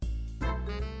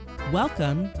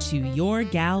Welcome to Your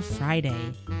Gal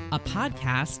Friday, a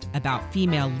podcast about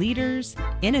female leaders,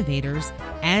 innovators,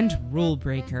 and rule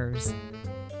breakers.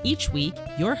 Each week,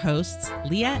 your hosts,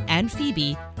 Leah and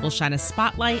Phoebe, will shine a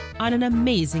spotlight on an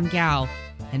amazing gal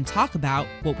and talk about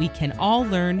what we can all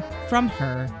learn from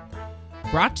her.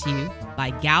 Brought to you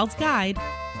by Gal's Guide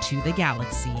to the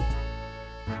Galaxy.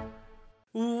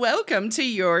 Welcome to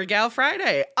Your Gal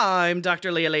Friday. I'm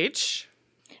Dr. Leah Leach.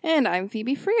 And I'm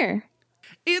Phoebe Freer.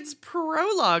 It's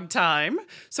prologue time.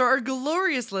 So our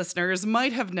glorious listeners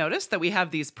might have noticed that we have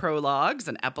these prologues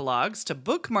and epilogues to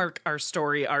bookmark our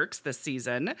story arcs this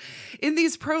season. In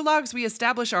these prologues, we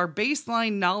establish our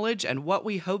baseline knowledge and what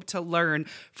we hope to learn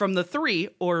from the 3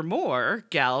 or more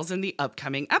gals in the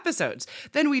upcoming episodes.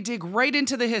 Then we dig right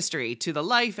into the history, to the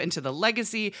life, and to the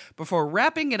legacy before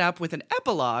wrapping it up with an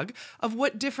epilogue of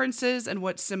what differences and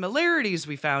what similarities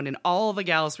we found in all the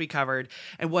gals we covered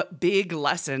and what big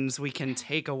lessons we can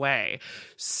take away.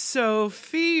 So,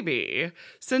 Phoebe,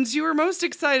 since you were most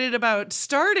excited about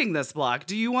starting this block,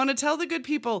 do you want to tell the good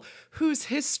people whose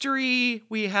history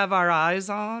we have our eyes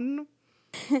on?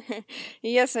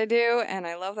 Yes, I do, and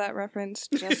I love that reference,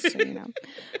 just so you know.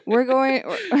 We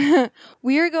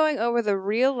are going over the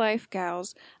real-life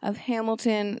gals of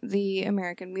Hamilton, the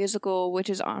American musical, which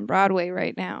is on Broadway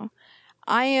right now.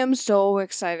 I am so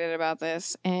excited about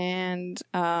this, and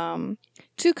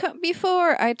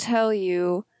before I tell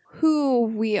you who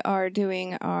we are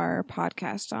doing our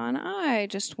podcast on, I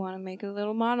just want to make a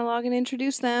little monologue and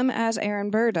introduce them as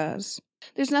Aaron Burr does.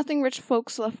 There's nothing rich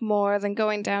folks love more than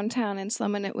going downtown and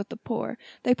slumming it with the poor.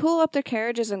 They pull up their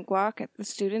carriages and gawk at the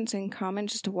students in common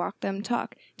just to walk them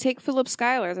talk. Take Philip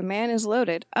Schuyler, the man is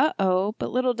loaded. Uh-oh,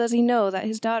 but little does he know that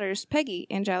his daughters, Peggy,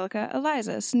 Angelica,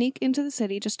 Eliza, sneak into the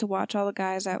city just to watch all the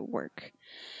guys at work.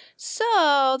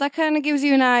 So, that kind of gives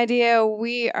you an idea.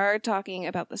 We are talking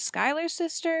about the Schuyler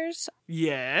sisters.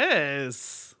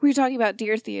 Yes. We're talking about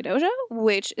Dear Theodosia,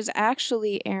 which is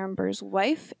actually Aaron Burr's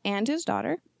wife and his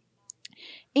daughter.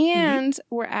 And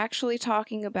we're actually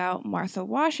talking about Martha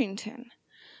Washington,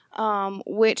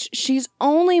 which she's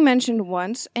only mentioned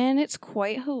once, and it's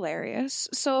quite hilarious.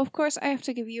 So, of course, I have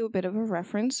to give you a bit of a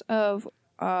reference of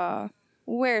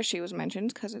where she was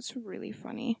mentioned, because it's really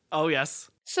funny. Oh, yes.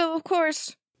 So, of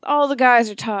course, all the guys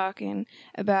are talking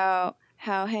about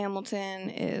how Hamilton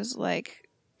is, like,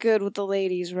 good with the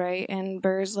ladies, right? And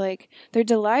Burr's like, they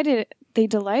delighted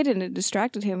and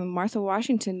distracted him, and Martha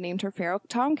Washington named her feral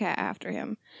tomcat after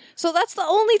him. So that's the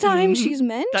only time she's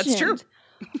mentioned. That's true.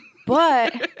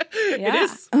 But, yeah. It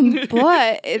is.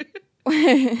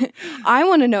 I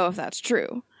want to know if that's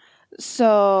true.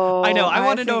 So I know. I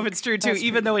want to know if it's true, too,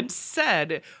 even though cool. it's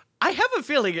said. I have a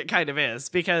feeling it kind of is,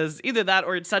 because either that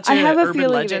or it's such an urban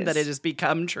legend that it has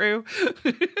become true.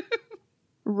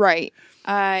 Right.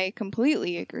 I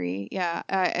completely agree. Yeah,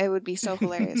 it would be so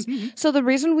hilarious. So the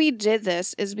reason we did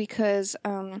this is because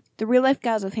the real-life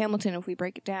gals of Hamilton, if we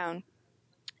break it down,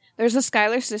 there's the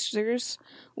Schuyler sisters,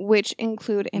 which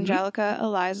include Angelica,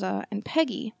 Eliza, and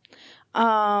Peggy.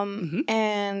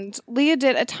 And Leah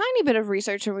did a tiny bit of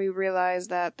research, and we realized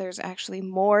that there's actually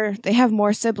more. They have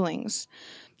more siblings.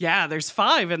 Yeah, there's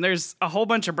 5, and there's a whole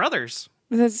bunch of brothers.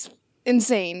 That's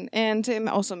insane, and it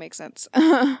also makes sense.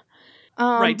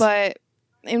 Right. But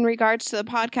in regards to the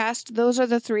podcast, those are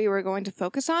the 3 we're going to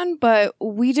focus on, but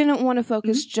we didn't want to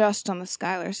focus just on the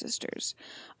Schuyler sisters.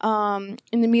 In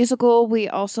the musical, we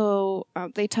also,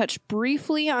 they touch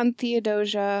briefly on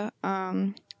Theodosia,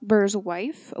 Burr's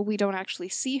wife. We don't actually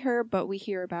see her, but we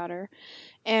hear about her.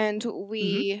 And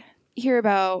we hear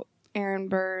about Aaron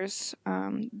Burr's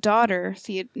daughter,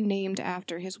 named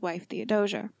after his wife,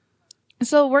 Theodosia.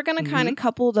 So we're going to kind of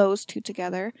couple those 2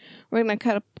 together. We're going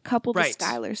to couple the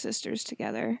Schuyler sisters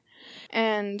together.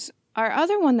 And our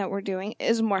other one that we're doing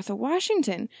is Martha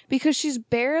Washington, because she's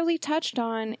barely touched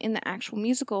on in the actual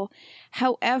musical.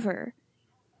 However,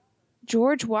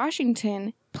 George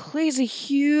Washington plays a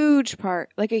huge part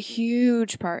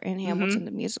in Hamilton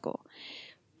the musical.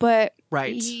 But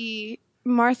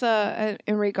Martha,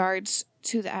 in regards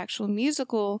to the actual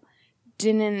musical,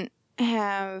 didn't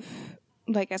have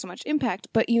as much impact,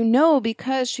 but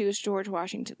because she was George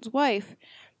Washington's wife,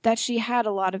 that she had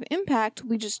a lot of impact.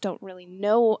 We just don't really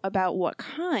know about what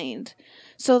kind.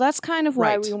 So that's kind of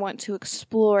why we want to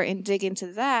explore and dig into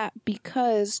that,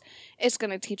 because it's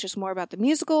going to teach us more about the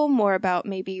musical, more about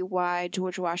maybe why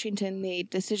George Washington made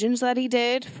decisions that he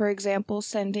did. For example,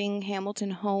 sending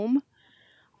Hamilton home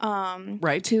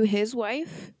to his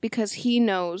wife, because he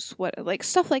knows what,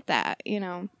 stuff like that,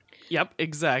 Yep,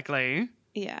 exactly.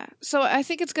 Yeah. So I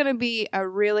think it's going to be a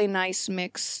really nice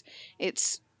mix.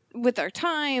 It's with our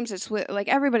times. It's with, like,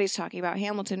 everybody's talking about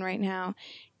Hamilton right now.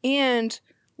 And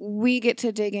we get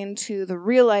to dig into the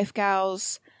real life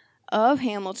gals of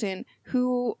Hamilton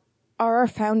who are our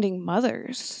founding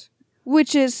mothers,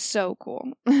 which is so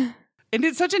cool. And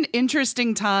it's such an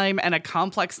interesting time and a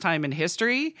complex time in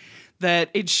history that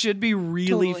it should be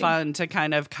really fun to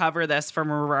kind of cover this from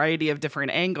a variety of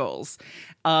different angles.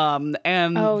 And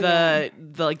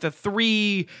the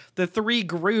three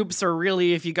groups are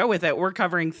really, if you go with it, we're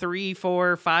covering 3,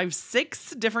 4, 5,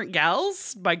 6 different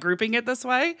gals by grouping it this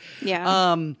way.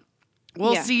 Yeah.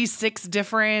 We'll see 6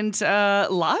 different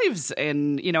lives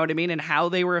and, you know what I mean, and how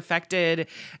they were affected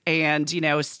and, you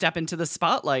know, step into the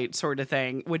spotlight sort of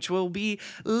thing, which will be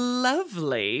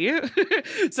lovely.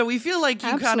 So we feel like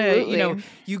you kind of, you know,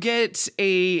 you get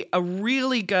a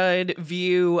really good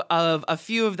view of a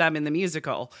few of them in the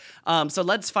musical. So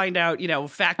let's find out, you know,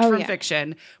 fact from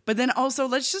fiction, but then also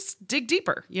let's just dig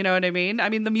deeper. You know what I mean? I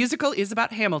mean, the musical is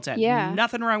about Hamilton. Yeah.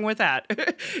 Nothing wrong with that.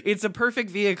 It's a perfect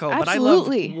vehicle,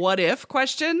 Absolutely. but I love what if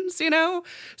questions, you know?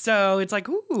 So it's like,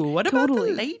 ooh, what about the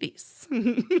ladies?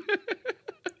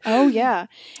 Oh, yeah.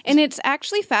 And it's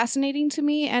actually fascinating to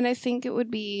me, and I think it would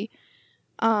be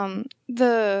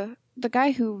the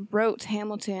guy who wrote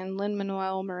Hamilton,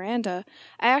 Lin-Manuel Miranda.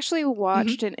 I actually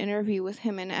watched an interview with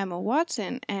him and Emma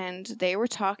Watson, and they were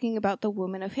talking about the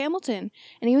women of Hamilton.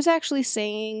 And he was actually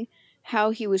saying how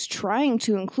he was trying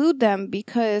to include them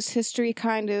because history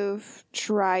kind of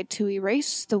tried to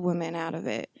erase the women out of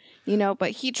it. You know, but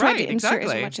he tried to insert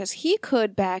as much as he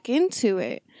could back into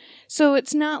it. So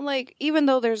it's not like, even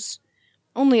though there's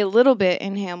only a little bit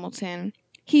in Hamilton,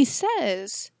 he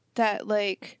says that,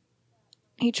 like,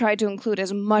 he tried to include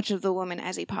as much of the woman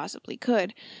as he possibly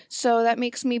could. So that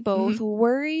makes me both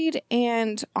worried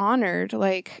and honored.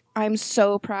 Like, I'm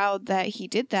so proud that he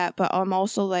did that, but I'm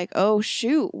also like, oh,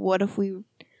 shoot, what if we,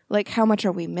 like, how much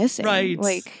are we missing? Right.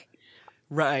 Like,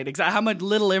 right, exactly. How much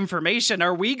little information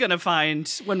are we going to find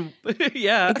when,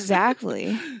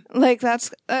 Exactly. Like,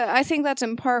 that's, I think that's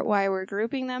in part why we're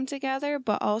grouping them together,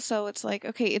 but also it's like,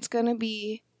 okay, it's going to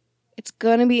be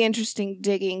interesting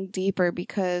digging deeper,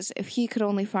 because if he could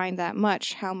only find that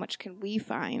much, how much can we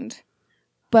find?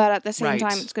 But at the same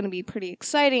time, it's going to be pretty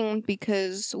exciting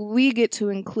because we get to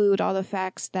include all the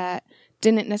facts that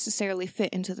didn't necessarily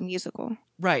fit into the musical.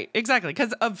 Right, exactly,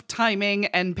 because of timing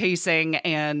and pacing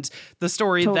and the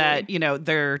story that, you know,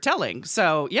 they're telling.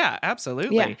 So, yeah,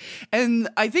 absolutely. Yeah. And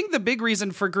I think the big reason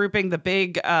for grouping the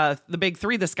big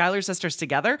three, the Schuyler sisters,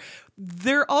 together,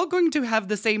 they're all going to have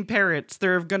the same parents.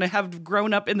 They're going to have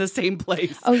grown up in the same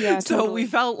place. Oh, yeah, So we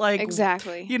felt like,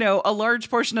 exactly, you know, a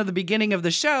large portion of the beginning of the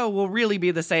show will really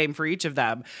be the same for each of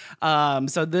them.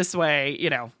 So this way, you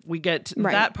know, we get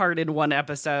that part in one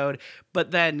episode,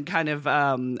 but then kind of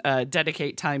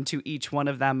dedicate time to each one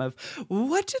of them of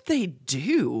what did they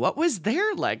do? What was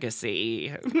their legacy?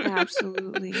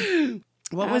 Absolutely.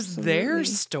 What was their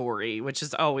story, which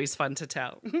is always fun to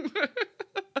tell.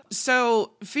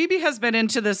 So Phoebe has been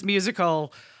into this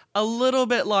musical a little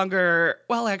bit longer,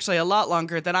 well, actually a lot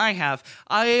longer than I have.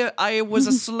 I was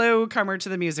a slow comer to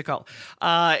the musical.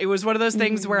 It was one of those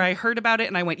things where I heard about it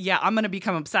and I went, yeah, I'm going to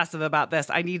become obsessive about this.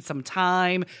 I need some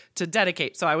time to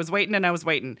dedicate. So I was waiting and I was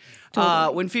waiting.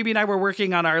 Totally. When Phoebe and I were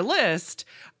working on our list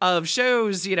of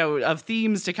shows, you know, of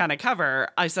themes to kind of cover,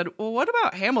 I said, well, what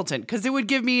about Hamilton? Because it would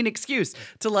give me an excuse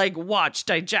to, like, watch,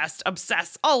 digest,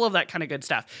 obsess, all of that kind of good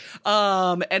stuff.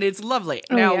 And it's lovely.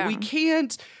 We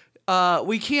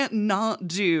can't not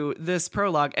do this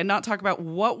prologue and not talk about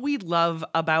what we love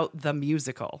about the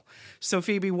musical. So,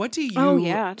 Phoebe, what do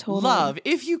you love?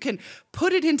 If you can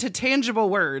put it into tangible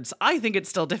words, I think it's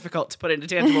still difficult to put into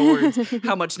tangible words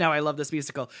how much now I love this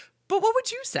musical. But what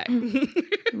would you say?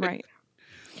 Right.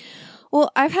 Well,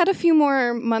 I've had a few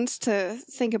more months to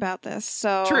think about this.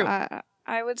 So True.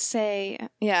 I would say,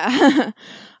 yeah.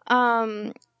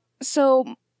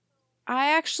 So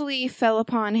I actually fell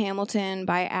upon Hamilton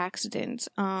by accident.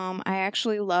 I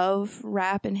actually love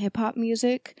rap and hip hop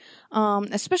music,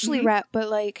 especially rap, but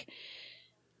like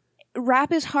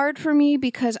rap is hard for me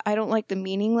because I don't like the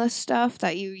meaningless stuff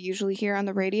that you usually hear on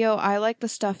the radio. I like the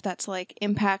stuff that's like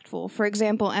impactful. For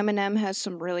example, Eminem has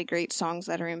some really great songs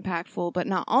that are impactful, but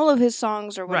not all of his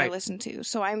songs are what I listen to.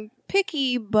 So I'm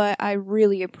picky, but I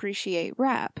really appreciate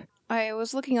rap. I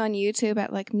was looking on YouTube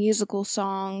at like musical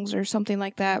songs or something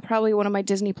like that, probably one of my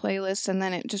Disney playlists, and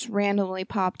then it just randomly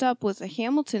popped up with a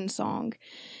Hamilton song.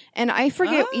 And I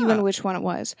forget even which one it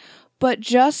was, but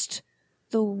just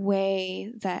the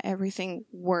way that everything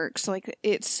works. Like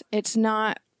it's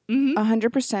not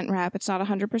 100% rap, it's not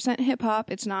 100% hip hop,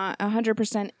 it's not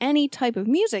 100% any type of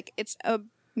music. It's a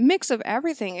mix of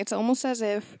everything. It's almost as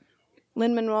if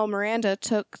Lin-Manuel Miranda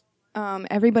took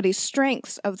everybody's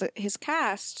strengths of his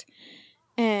cast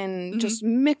and just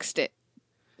mixed it.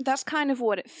 That's kind of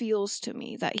what it feels to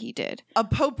me that he did. A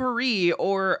potpourri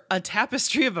or a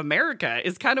tapestry of America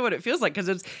is kind of what it feels like, because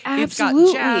it's got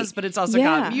jazz, but it's also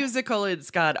got musical, it's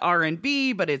got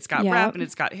R&B, but it's got rap and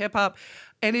it's got hip hop,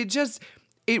 and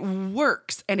it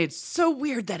works, and it's so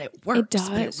weird that it works. It does.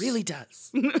 But it really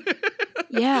does.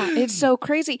 Yeah, it's so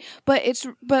crazy,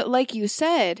 but like you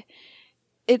said,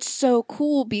 it's so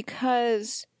cool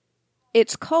because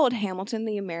it's called Hamilton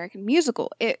the American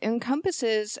Musical. It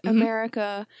encompasses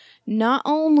America not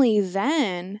only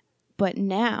then, but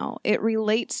now. It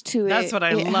relates to That's what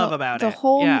I love about it.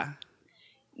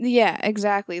 Yeah,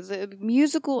 exactly. The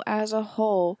musical as a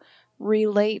whole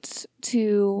relates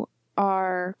to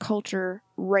our culture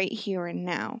right here and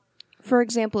now. For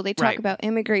example, they talk about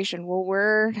immigration. Well,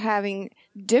 we're having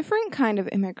different kind of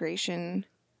immigration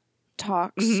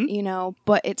talks,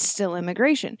 but it's still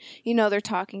immigration. They're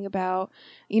talking about,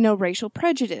 racial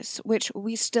prejudice, which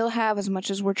we still have as much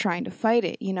as we're trying to fight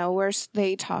it, where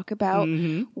they talk about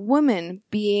women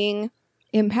being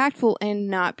impactful and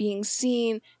not being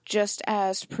seen just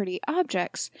as pretty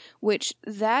objects, which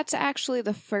that's actually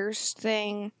the first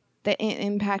thing that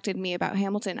impacted me about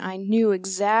Hamilton. I knew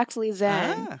exactly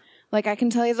then, like I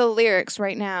can tell you the lyrics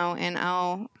right now and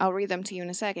I'll read them to you in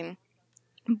a second,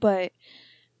 but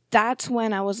that's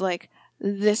when I was like,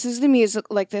 this is the music,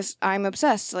 like this, I'm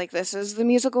obsessed. Like, this is the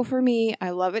musical for me. I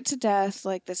love it to death.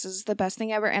 Like, this is the best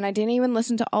thing ever. And I didn't even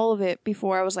listen to all of it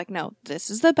before I was like, no, this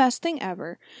is the best thing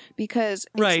ever. Because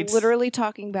it's literally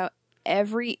talking about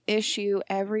every issue,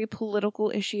 every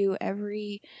political issue,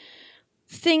 every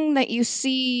thing that you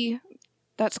see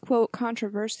that's, quote,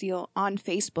 controversial on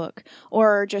Facebook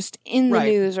or just in the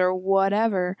news or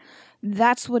whatever.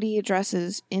 That's what he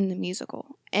addresses in the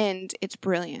musical. And it's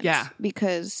brilliant. Yeah.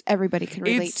 Because everybody can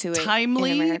relate to it. It's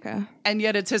timely, in America. And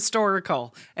yet it's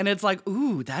historical. And it's like,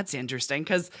 ooh, that's interesting.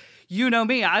 Because you know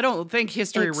me, I don't think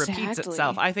history repeats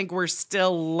itself. I think we're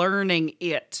still learning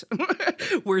it.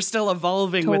 We're still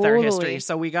evolving with our history.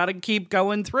 So we got to keep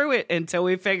going through it until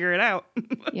we figure it out.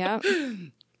 Yeah.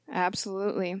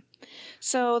 Absolutely.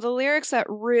 So the lyrics that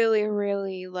really,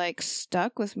 really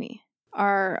stuck with me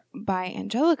are by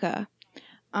Angelica.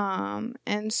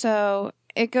 And so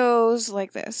it goes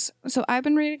like this. So I've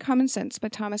been reading Common Sense by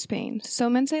Thomas Paine. So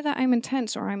men say that I'm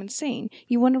intense or I'm insane.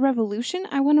 You want a revolution?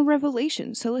 I want a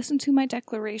revelation. So listen to my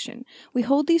declaration. We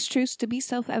hold these truths to be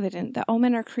self-evident that all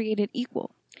men are created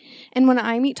equal. And when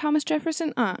I meet Thomas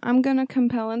Jefferson, I'm going to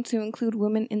compel him to include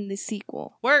women in the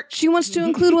sequel. Work. She wants to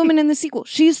include women in the sequel.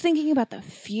 She's thinking about the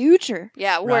future.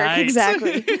 Yeah, work,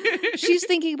 exactly. She's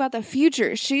thinking about the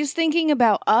future. She's thinking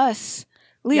about us.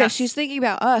 Leah, she's thinking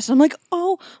about us. I'm like,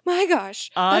 oh my gosh.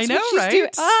 I know, right?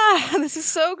 This is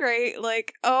so great.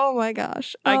 Like, oh my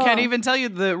gosh. I can't even tell you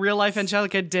the real life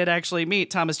Angelica did actually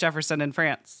meet Thomas Jefferson in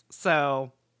France.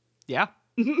 So, yeah.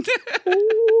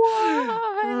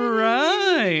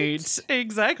 Right.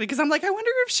 Exactly. Because I'm like, I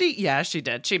wonder if she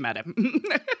did. She met him.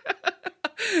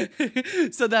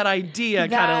 So that idea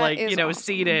kind of awesome.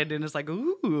 Seated and it's like,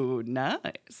 ooh,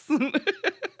 nice.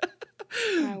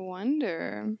 I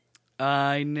wonder.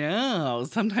 I know.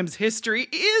 Sometimes history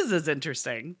is as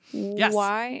interesting. Yes.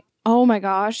 Why? Oh my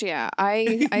gosh, yeah.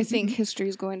 I think history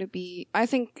is going to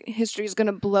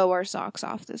blow our socks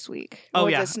off this week. Or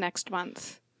this next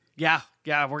month. Yeah,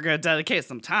 we're going to dedicate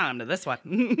some time to this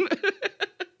one.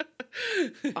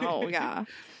 Oh, yeah.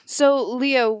 So,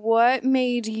 Leah, what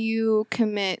made you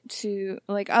commit to,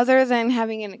 other than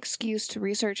having an excuse to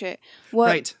research it,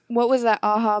 what was that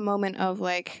aha moment of,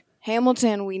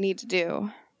 Hamilton, we need to do?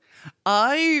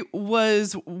 I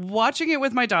was watching it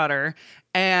with my daughter,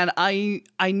 and I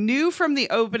knew from the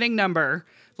opening number,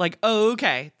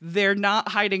 okay, they're not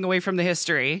hiding away from the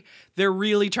history. They're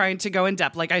really trying to go in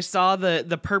depth. I saw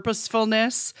the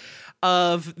purposefulness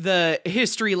of the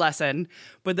history lesson,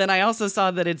 but then I also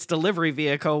saw that its delivery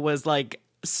vehicle was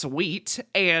sweet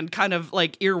and kind of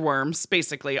earworms,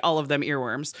 basically all of them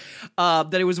earworms,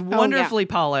 that it was wonderfully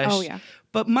polished. Oh, yeah.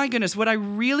 But my goodness, what I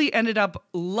really ended up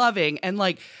loving, and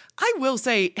I will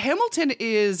say, Hamilton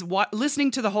is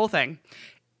listening to the whole thing.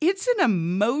 It's an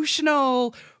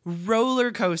emotional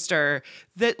roller coaster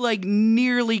that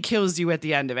nearly kills you at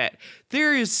the end of it.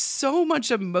 There is so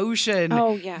much emotion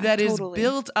that is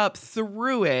built up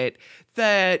through it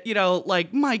that,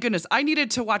 my goodness, I needed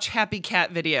to watch Happy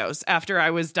Cat videos after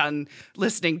I was done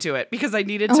listening to it because I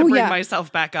needed to bring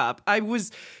myself back up. I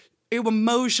was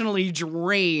emotionally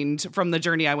drained from the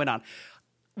journey I went on.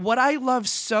 What I love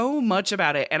so much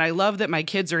about it, and I love that my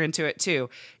kids are into it too,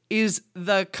 is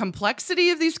the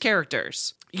complexity of these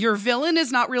characters your villain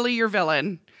is not really your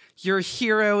villain. Your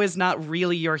hero is not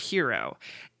really your hero.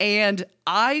 And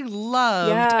I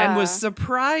loved and was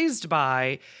surprised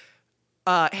by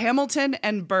Hamilton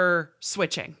and Burr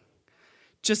switching.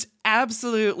 Just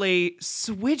absolutely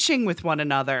switching with one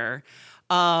another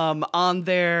on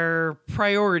their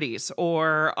priorities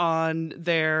or on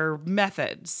their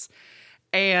methods.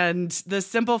 And the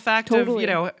simple fact of, you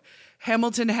know,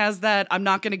 Hamilton has that, I'm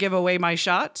not going to give away my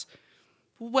shot.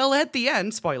 Well, at the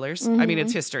end, spoilers. I mean,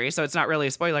 it's history, so it's not really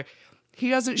a spoiler.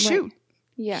 He doesn't shoot.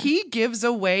 Yeah. He gives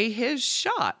away his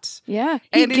shot. Yeah.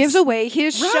 He gives away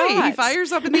his shot. He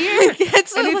fires up in the air. And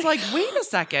it's like, wait a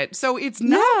second. So it's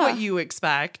not what you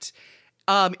expect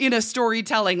in a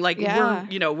storytelling. Like,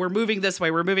 we're moving this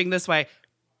way. We're moving this way.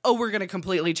 Oh, we're going to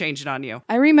completely change it on you.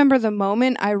 I remember the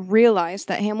moment I realized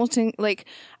that Hamilton, like,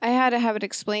 I had to have it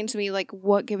explained to me, like,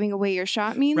 what giving away your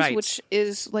shot means, which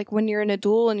is, like, when you're in a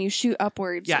duel and you shoot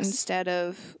upwards instead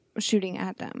of shooting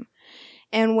at them.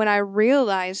 And when I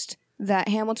realized that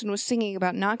Hamilton was singing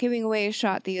about not giving away a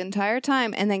shot the entire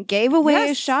time and then gave away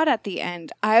a shot at the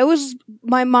end,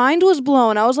 my mind was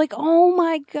blown. I was like, oh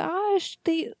my gosh,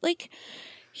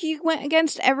 he went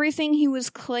against everything he was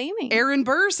claiming. Aaron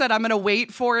Burr said, I'm going to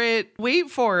wait for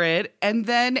it. And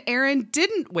then Aaron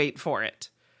didn't wait for it.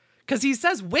 Because he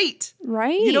says, wait.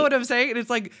 Right. You know what I'm saying? And it's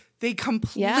like, they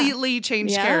completely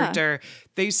changed character.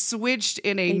 They switched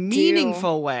in a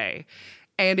meaningful way.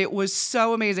 And it was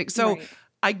so amazing. So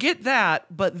I get that.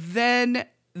 But then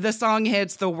the song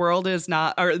hits, the world is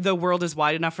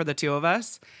wide enough for the two of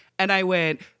us. And I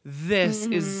went, this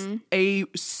is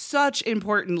such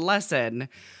important lesson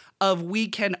of we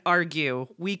can argue,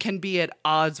 we can be at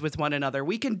odds with one another.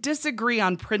 We can disagree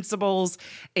on principles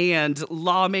and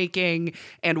lawmaking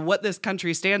and what this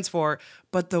country stands for,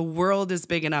 but the world is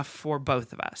big enough for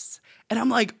both of us. And I'm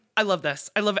like, I love this.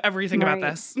 I love everything about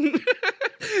this.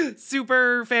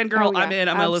 Super fangirl. I'm in.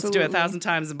 I'm going to listen to it 1,000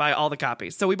 times and buy all the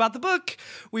copies. So we bought the book.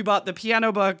 We bought the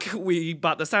piano book. We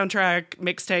bought the soundtrack,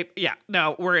 mixtape. Yeah,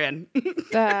 no, we're in.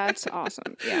 That's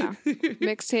awesome. Yeah.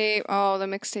 Mixtape. Oh, the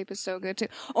mixtape is so good too.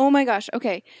 Oh my gosh.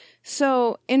 Okay.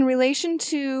 So in relation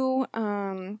to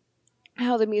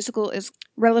how the musical is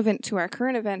relevant to our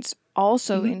current events,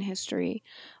 also in history,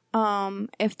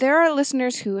 if there are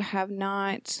listeners who have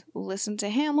not listened to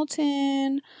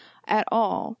Hamilton at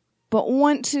all, but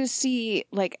want to see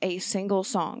like a single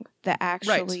song that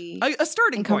actually a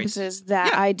starting encompasses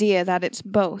that idea that it's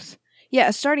both. Yeah,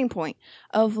 a starting point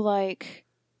of like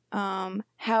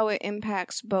how it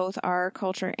impacts both our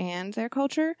culture and their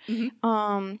culture.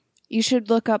 You should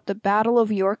look up the Battle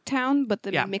of Yorktown, but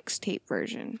the mixtape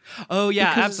version. Oh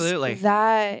yeah, absolutely.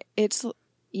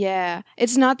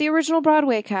 It's not the original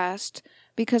Broadway cast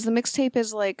because the mixtape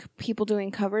is like people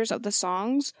doing covers of the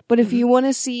songs. But if you want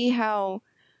to see how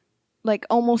like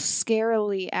almost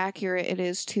scarily accurate it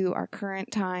is to our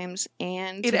current times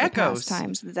and to the past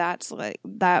times, that's like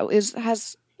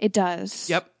it does.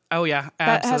 Yep. Oh yeah,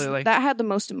 absolutely. That had the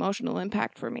most emotional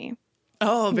impact for me.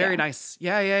 Oh, very nice.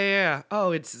 Yeah.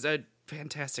 Oh, it's a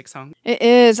fantastic song. It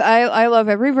is. I love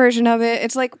every version of it.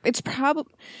 It's like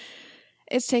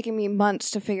it's taken me months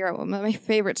to figure out what my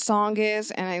favorite song is,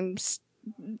 and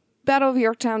Battle of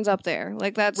Yorktown's up there.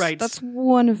 Like that's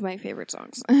one of my favorite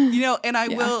songs. You know, and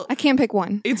I can't pick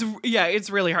one. It's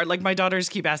really hard. Like my daughters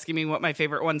keep asking me what my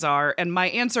favorite ones are, and my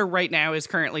answer right now is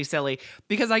currently Silly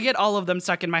because I get all of them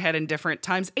stuck in my head in different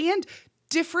times and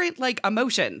different like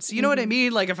emotions. You know what I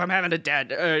mean? Like if I'm having a down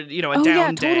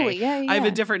day, I have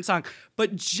a different song.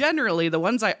 But generally, the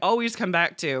ones I always come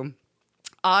back to,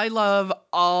 I love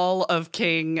all of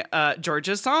King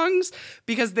George's songs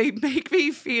because they make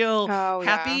me feel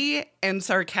happy and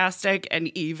sarcastic and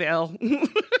evil.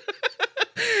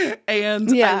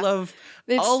 And I love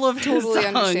all of his songs.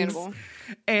 Understandable.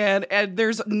 And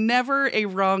there's never a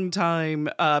wrong time,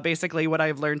 basically, what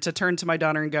I've learned, to turn to my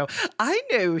daughter and go, I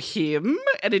know him.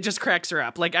 And it just cracks her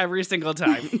up, like, every single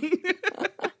time.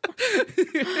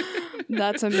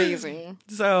 That's amazing.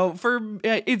 So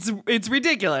it's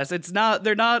ridiculous.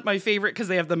 They're not my favorite because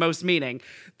they have the most meaning.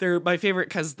 They're my favorite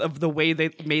because of the way they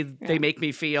make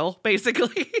me feel,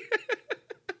 basically.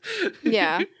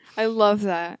 Yeah, I love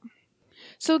that.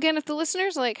 So again, if the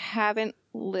listeners like haven't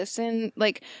listened,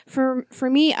 like for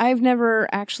me, I've never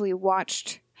actually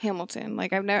watched Hamilton.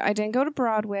 Like I didn't go to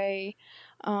Broadway.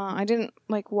 I didn't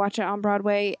like watch it on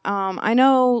Broadway. I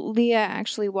know Leah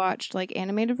actually watched like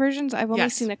animated versions. I've only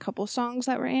seen a couple songs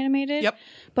that were animated. Yep.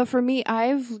 But for me,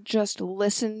 I've just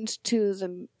listened to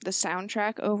the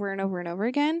soundtrack over and over and over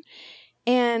again.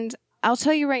 And I'll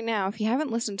tell you right now, if you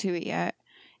haven't listened to it yet,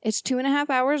 It's 2.5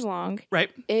 hours long. Right.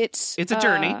 It's a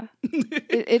journey.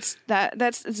 It's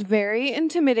very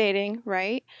intimidating,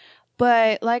 right?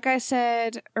 But like I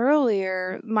said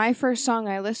earlier, my first song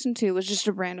I listened to was just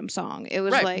a random song. It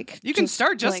was like you can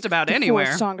start just like about the anywhere.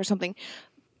 fourth song or something.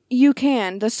 You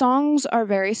can. The songs are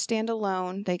very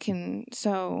standalone. They can.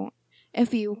 So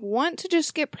if you want to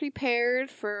just get prepared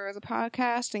for the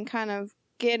podcast and kind of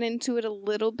get into it a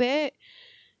little bit,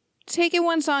 take it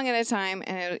one song at a time,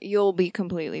 and you'll be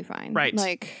completely fine. Right.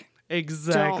 Like.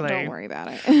 Exactly. Don't worry about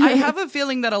it. I have a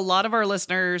feeling that a lot of our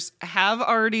listeners have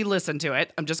already listened to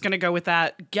it. I'm just going to go with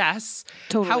that guess.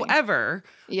 Totally. However,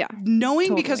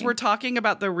 knowing because we're talking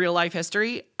about the real life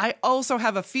history, I also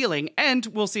have a feeling, and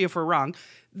we'll see if we're wrong,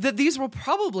 that these will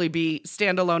probably be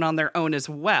standalone on their own as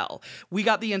well. We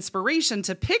got the inspiration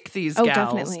to pick these gals.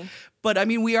 Definitely. But I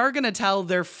mean, we are going to tell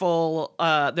their full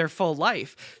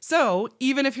life. So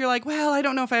even if you're like, well, I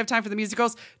don't know if I have time for the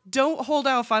musicals, don't hold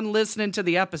off on listening to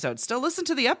the episodes. Still listen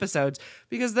to the episodes,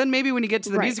 because then maybe when you get to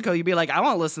the musical, you'll be like, I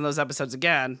want to listen to those episodes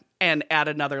again and add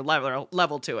another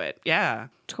level to it. Yeah,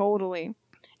 totally.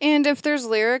 And if there's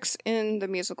lyrics in the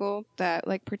musical that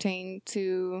like pertain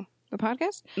to the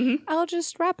podcast, I'll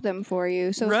just rap them for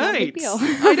you. So it's not a big deal.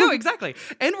 I know, exactly.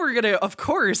 And we're going to, of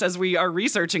course, as we are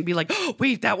researching, be like, oh,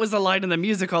 wait, that was a line in the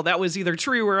musical. That was either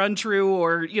true or untrue,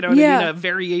 or, you know, a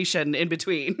variation in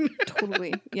between.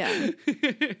 Totally. Yeah.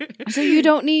 So you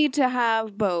don't need to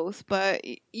have both, but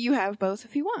you have both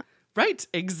if you want. Right,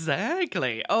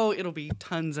 exactly. Oh, it'll be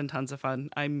tons and tons of fun.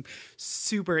 I'm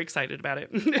super excited about it.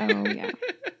 Oh, yeah.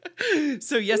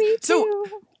 So, yes. Me too. So,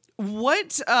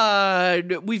 what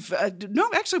no,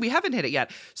 actually we haven't hit it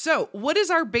yet. So what is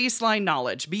our baseline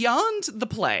knowledge beyond the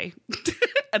play?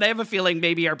 And I have a feeling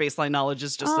maybe our baseline knowledge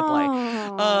is just the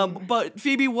play. But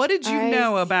Phoebe, what did you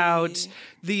know about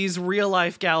these real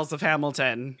life gals of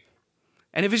Hamilton?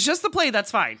 And if it's just the play,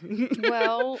 that's fine.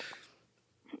 Well,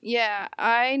 yeah,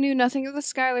 I knew nothing of the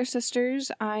Schuyler sisters.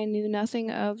 I knew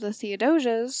nothing of the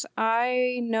Theodosias.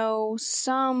 I know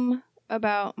some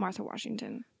about Martha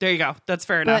Washington. There you go. That's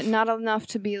fair enough. But not enough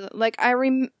to be like I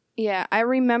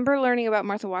remember learning about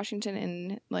Martha Washington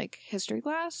in like history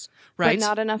class. Right. But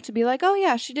not enough to be like, oh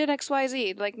yeah, she did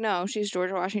XYZ. Like, no, she's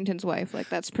George Washington's wife. Like,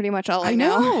 that's pretty much all I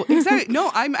know. know. Exactly.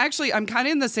 No, I'm kind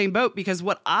of in the same boat, because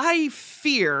what I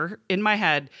fear in my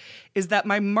head is that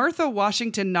my Martha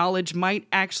Washington knowledge might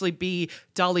actually be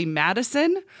Dolly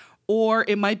Madison, or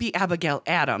it might be Abigail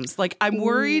Adams. Like, I'm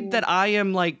worried that I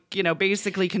am, like, you know,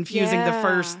 basically confusing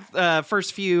the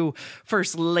first few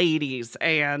first ladies.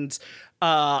 And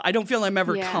I don't feel I'm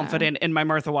ever confident in my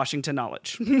Martha Washington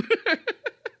knowledge.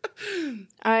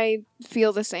 I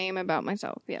feel the same about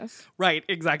myself, yes. Right,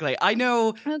 exactly. I know,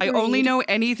 Agreed. I only know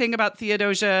anything about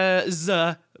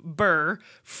Theodosia Burr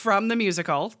from the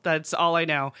musical. That's all I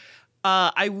know.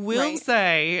 I will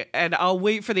say, and I'll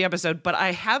wait for the episode, but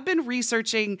I have been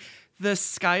researching the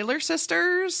Schuyler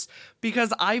sisters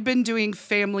because I've been doing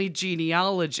family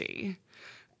genealogy.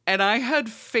 And I had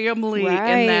family in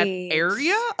that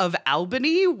area of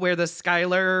Albany where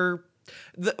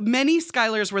many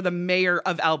Schuylers were the mayor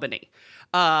of Albany.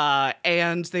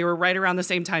 And they were right around the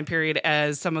same time period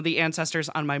as some of the ancestors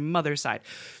on my mother's side.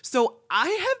 So I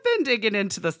have been digging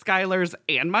into the Schuylers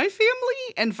and my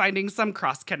family and finding some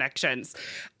cross connections.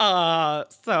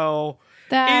 So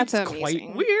that's it's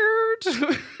amazing. Quite weird.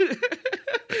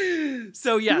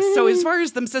 So yes, so as far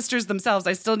as them sisters themselves,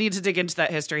 I still need to dig into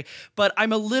that history, but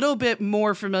I'm a little bit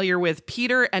more familiar with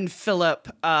Peter and Philip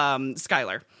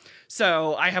Schuyler.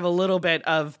 So I have a little bit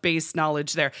of base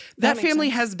knowledge there. That family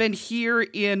has been here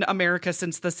in America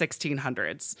since the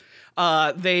 1600s.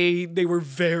 They were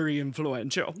very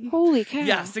influential. Holy cow.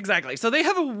 Yes, exactly. So they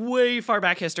have a way far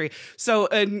back history. So,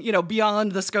 and you know,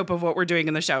 beyond the scope of what we're doing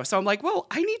in the show. So I'm like, well,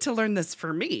 I need to learn this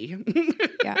for me.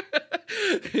 Yeah.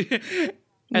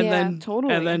 And then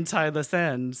totally. And then tie this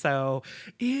in. So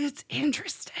it's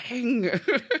interesting.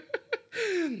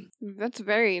 That's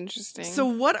very interesting. So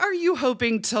what are you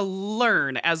hoping to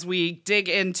learn as we dig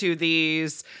into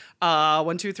these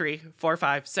 1, 2, 3, 4,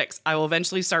 5, 6? I will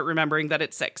eventually start remembering that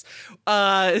it's 6.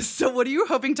 So what are you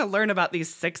hoping to learn about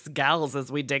these 6 gals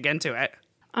as we dig into it?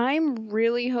 I'm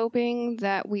really hoping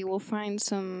that we will find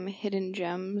some hidden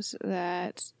gems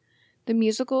that the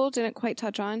musical didn't quite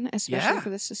touch on, especially for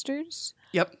the sisters.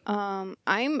 Yep.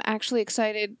 I'm actually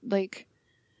excited, like,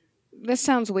 this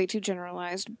sounds way too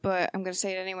generalized, but I'm going to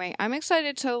say it anyway. I'm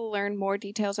excited to learn more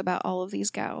details about all of these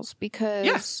gals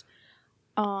because,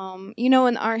 you know,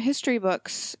 in our history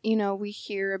books, you know, we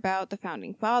hear about the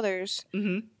founding fathers,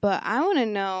 but I want to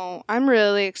know, I'm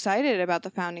really excited about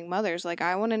the founding mothers. Like,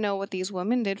 I want to know what these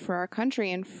women did for our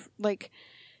country and, like,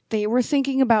 they were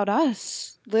thinking about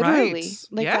us, literally. Right.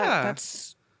 Like Yeah.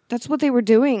 that's what they were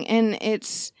doing. And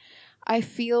I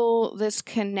feel this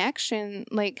connection,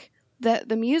 like that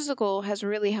the musical has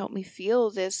really helped me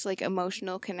feel this like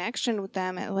emotional connection with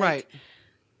them, and like Right.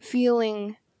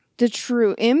 feeling the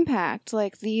true impact.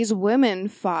 Like these women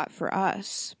fought for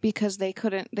us because they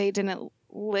didn't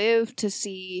live to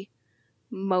see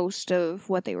most of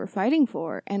what they were fighting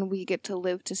for, and we get to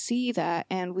live to see that,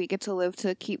 and we get to live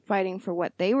to keep fighting for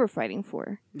what they were fighting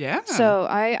for. Yeah. So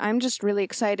I'm just really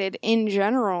excited in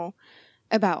general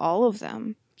about all of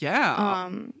them. Yeah.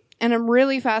 And I'm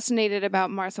really fascinated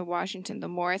about Martha Washington. The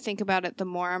more I think about it, the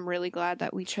more I'm really glad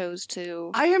that we chose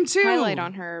to I am too. highlight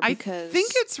on her, because I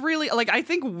think it's really, like, I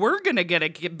think we're going to get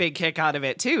a big kick out of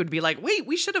it too. To be like, wait,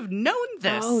 we should have known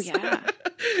this. Oh, yeah.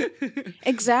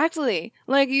 Exactly.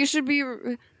 Like, you should be,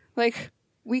 like,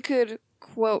 we could,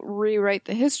 quote, rewrite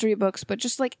the history books, but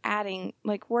just, like, adding,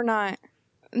 like, we're not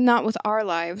with our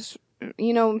lives.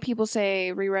 You know, when people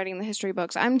say rewriting the history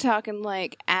books, I'm talking,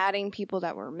 like, adding people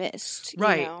that were missed.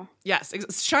 Right. You know? Yes.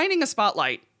 Shining a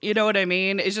spotlight. You know what I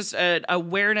mean? It's just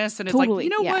awareness. And it's Totally. like, you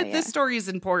know Yeah, what? yeah. This story is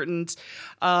important.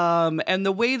 And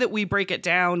the way that we break it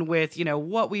down with, you know,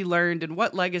 what we learned and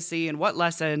what legacy and what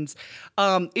lessons,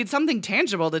 it's something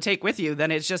tangible to take with you.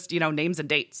 Then it's just, you know, names and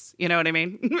dates. You know what I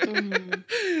mean?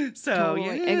 Mm-hmm. So,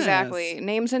 Totally. yes. Exactly.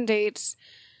 Names and dates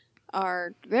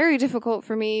are very difficult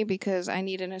for me because I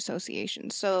need an association.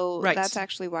 So Right. that's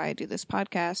actually why I do this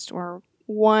podcast, or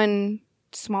one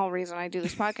small reason I do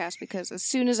this podcast, because as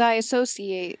soon as I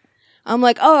associate, I'm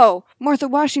like, oh, Martha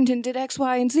Washington did X,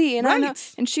 Y, and Z, and I know,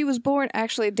 Right. and she was born.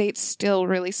 Actually, dates still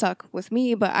really suck with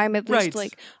me, but I'm at least Right.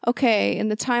 like, okay, in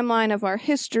the timeline of our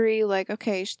history, like,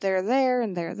 okay, they're there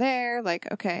and they're there, like,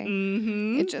 okay,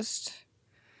 Mm-hmm. it just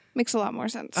makes a lot more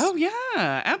sense. Oh, yeah.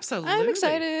 Absolutely. I'm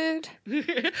excited.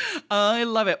 I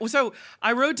love it. So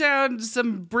I wrote down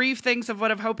some brief things of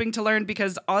what I'm hoping to learn,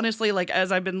 because honestly, like,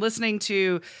 as I've been listening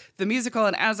to the musical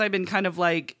and as I've been kind of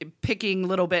like picking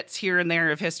little bits here and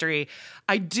there of history,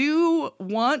 I do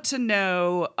want to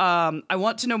know, I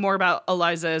want to know more about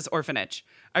Eliza's orphanage.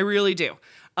 I really do.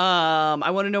 I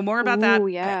want to know more about that. Ooh,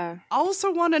 yeah. I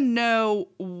also want to know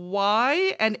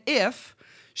why and if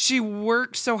she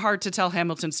worked so hard to tell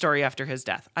Hamilton's story after his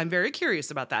death. I'm very curious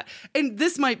about that. And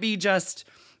this might be just,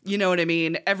 you know what I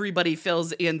mean, everybody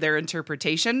fills in their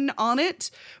interpretation on it,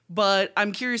 but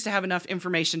I'm curious to have enough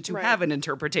information to Right. have an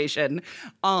interpretation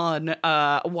on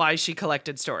why she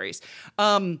collected stories.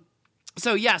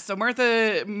 So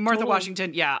Martha Totally.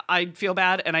 Washington, yeah, I feel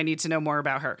bad and I need to know more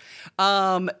about her.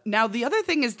 Now the other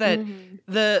thing is that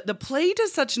the play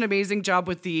does such an amazing job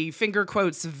with the finger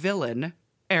quotes villain,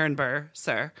 Aaron Burr,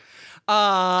 sir,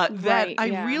 that Right, I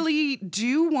yeah. really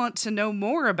do want to know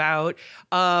more about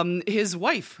his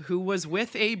wife, who was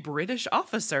with a British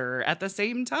officer at the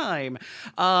same time.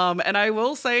 And I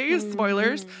will say,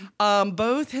 spoilers,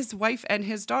 both his wife and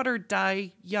his daughter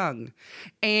die young.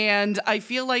 And I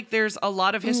feel like there's a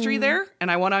lot of history there, and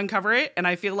I want to uncover it, and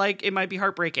I feel like it might be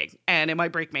heartbreaking, and it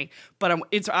might break me, but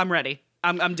I'm ready.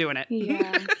 I'm doing it.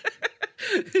 Yeah.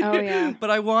 Oh, yeah.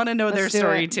 But I want to know their Let's do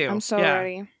story it. too. I'm so Yeah.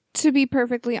 ready. To be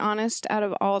perfectly honest, out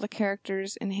of all the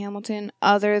characters in Hamilton,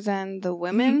 other than the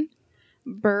women,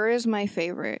 Burr is my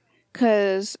favorite.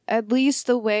 Because at least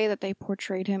the way that they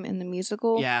portrayed him in the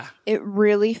musical, Yeah. it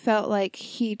really felt like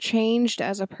he changed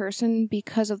as a person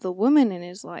because of the women in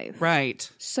his life. Right.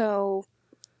 So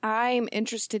I'm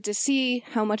interested to see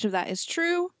how much of that is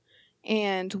true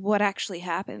and what actually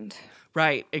happened.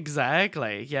 Right,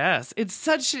 exactly. Yes. It's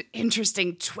such an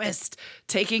interesting twist,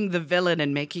 taking the villain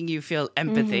and making you feel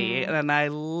empathy. And I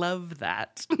love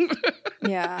that.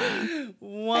 Yeah.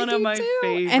 One I of do my too.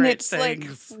 favorite And it's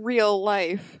things. like real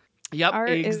life. Yep, art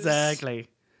is- exactly.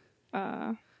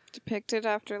 Depicted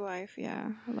after life. Yeah,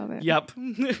 I love it. Yep.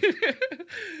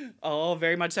 Oh,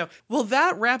 very much so. Well,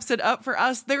 that wraps it up for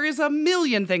us. There is a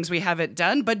million things we haven't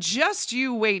done, but just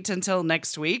you wait until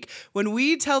next week when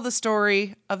we tell the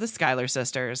story of the Schuyler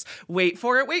sisters. Wait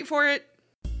for it, wait for it.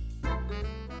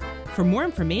 For more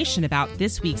information about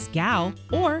this week's Gal,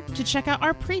 or to check out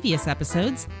our previous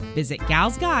episodes, visit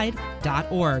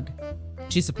galsguide.org.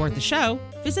 To support the show,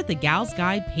 visit the Gals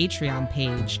Guide Patreon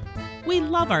page. We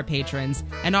love our patrons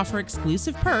and offer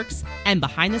exclusive perks and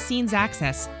behind-the-scenes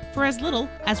access for as little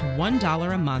as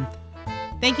 $1 a month.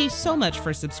 Thank you so much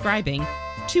for subscribing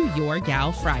to Your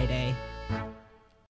Gal Friday.